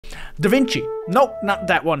Davinci. No, not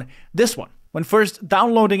that one. This one. When first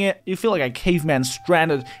downloading it, you feel like a caveman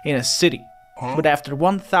stranded in a city. But after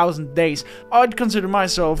 1000 days, I'd consider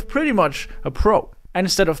myself pretty much a pro. And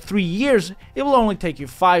instead of 3 years, it will only take you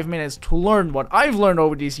 5 minutes to learn what I've learned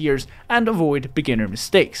over these years and avoid beginner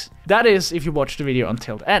mistakes. That is, if you watch the video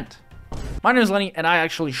until the end. My name is Lenny, and I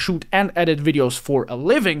actually shoot and edit videos for a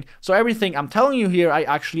living, so everything I'm telling you here I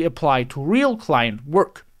actually apply to real client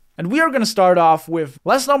work. And we are gonna start off with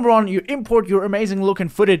lesson number 1. You import your amazing looking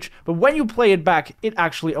footage, but when you play it back, it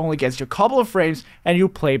actually only gets you a couple of frames and your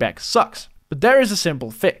playback sucks. But there is a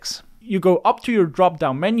simple fix. You go up to your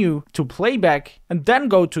drop-down menu to Playback and then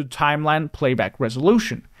go to Timeline Playback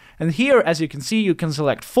Resolution. And here, as you can see, you can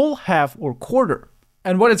select full, half, or quarter.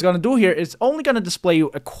 And what it's gonna do here is only gonna display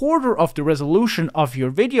you a quarter of the resolution of your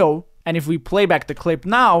video. And if we play back the clip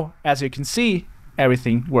now, as you can see,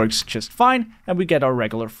 everything works just fine and we get our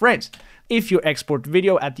regular frames. If you export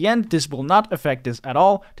video at the end, this will not affect this at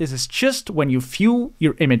all. This is just when you view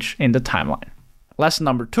your image in the timeline. Lesson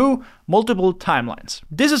number 2, multiple timelines.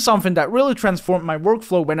 This is something that really transformed my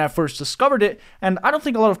workflow when I first discovered it, and I don't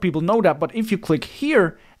think a lot of people know that, but if you click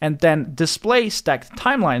here and then display stacked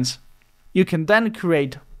timelines, you can then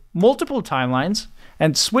create multiple timelines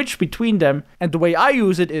and switch between them. And the way I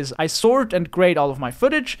use it is I sort and grade all of my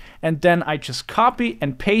footage, and then I just copy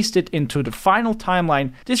and paste it into the final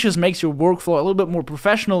timeline. This just makes your workflow a little bit more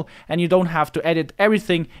professional, and you don't have to edit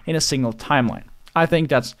everything in a single timeline. I think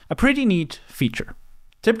that's a pretty neat feature.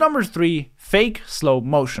 Tip number 3, fake slow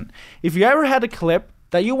motion. If you ever had a clip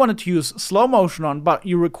that you wanted to use slow motion on, but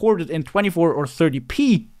you recorded in 24 or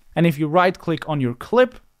 30p, and if you right click on your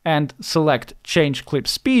clip and select change clip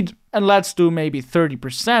speed, and let's do maybe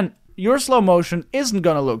 30%, your slow motion isn't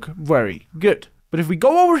gonna look very good. But if we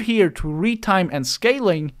go over here to retime and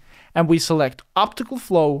scaling, and we select optical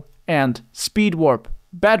flow and speed warp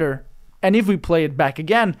better, and if we play it back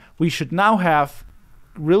again, we should now have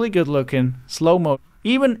really good looking slow mo,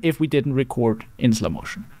 even if we didn't record in slow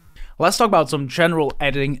motion. Let's talk about some general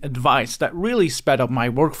editing advice that really sped up my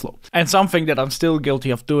workflow. And something that I'm still guilty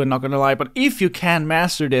of doing, not gonna lie, but if you can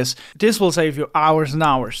master this, this will save you hours and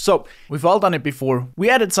hours. So we've all done it before. We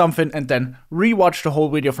edit something and then rewatch the whole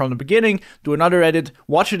video from the beginning, do another edit,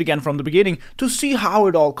 watch it again from the beginning to see how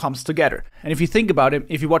it all comes together. And if you think about it,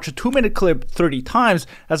 if you watch a 2-minute clip 30 times,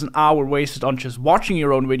 that's an hour wasted on just watching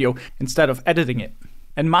your own video instead of editing it.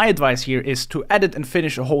 And my advice here is to edit and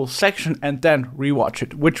finish a whole section and then rewatch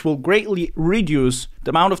it, which will greatly reduce the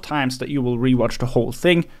amount of times that you will rewatch the whole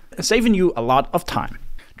thing, saving you a lot of time.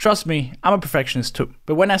 Trust me, I'm a perfectionist too.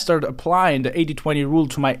 But when I started applying the 80-20 rule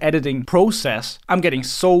to my editing process, I'm getting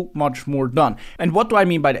so much more done. And what do I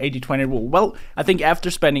mean by the 80-20 rule? Well, I think after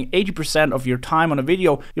spending 80% of your time on a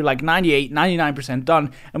video, you're like 98, 99%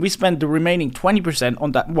 done. And we spend the remaining 20%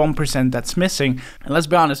 on that 1% that's missing. And let's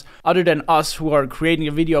be honest, other than us who are creating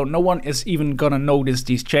a video, no one is even gonna notice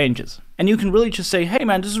these changes. And you can really just say, hey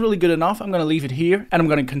man, this is really good enough. I'm gonna leave it here and I'm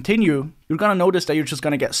gonna continue. You're gonna notice that you're just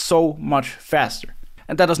gonna get so much faster.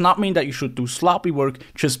 And that does not mean that you should do sloppy work,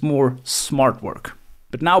 just more smart work.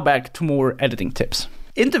 But now back to more editing tips.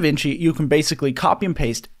 In Davinci, you can basically copy and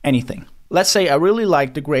paste anything. Let's say I really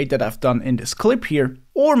like the grade that I've done in this clip here,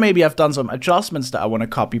 or maybe I've done some adjustments that I want to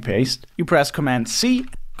copy paste. You press Command C,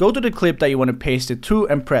 go to the clip that you want to paste it to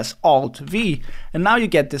and press Alt V, and now you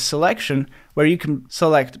get this selection where you can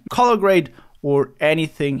select color grade or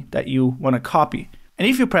anything that you want to copy. And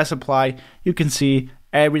if you press Apply, you can see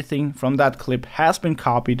everything from that clip has been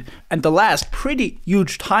copied. And the last pretty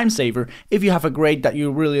huge time saver, if you have a grade that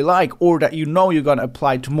you really like or that you know you're gonna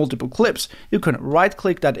apply to multiple clips, you can right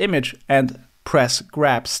click that image and press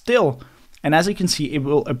grab still. And as you can see, it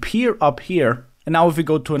will appear up here. And now if we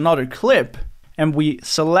go to another clip and we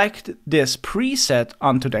select this preset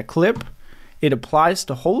onto that clip, it applies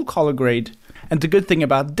the whole color grade. And the good thing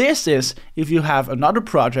about this is, if you have another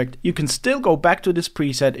project, you can still go back to this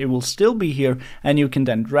preset, it will still be here, and you can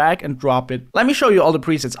then drag and drop it. Let me show you all the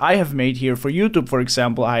presets I have made here for YouTube, for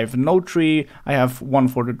example. I have no tree, I have one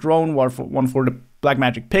for the drone, one for the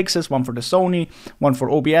Blackmagic Pixels, one for the Sony, one for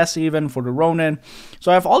OBS even, for the Ronin.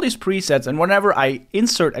 So I have all these presets, and whenever I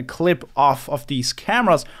insert a clip off of these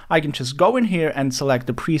cameras, I can just go in here and select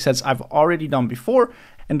the presets I've already done before,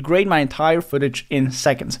 and grade my entire footage in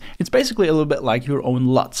seconds. It's basically a little bit like your own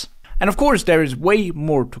LUTs. And of course, there is way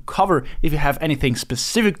more to cover. If you have anything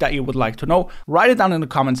specific that you would like to know, write it down in the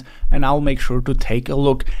comments and I'll make sure to take a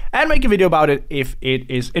look and make a video about it if it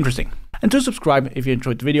is interesting. And to subscribe if you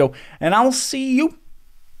enjoyed the video, and I'll see you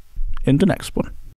in the next one.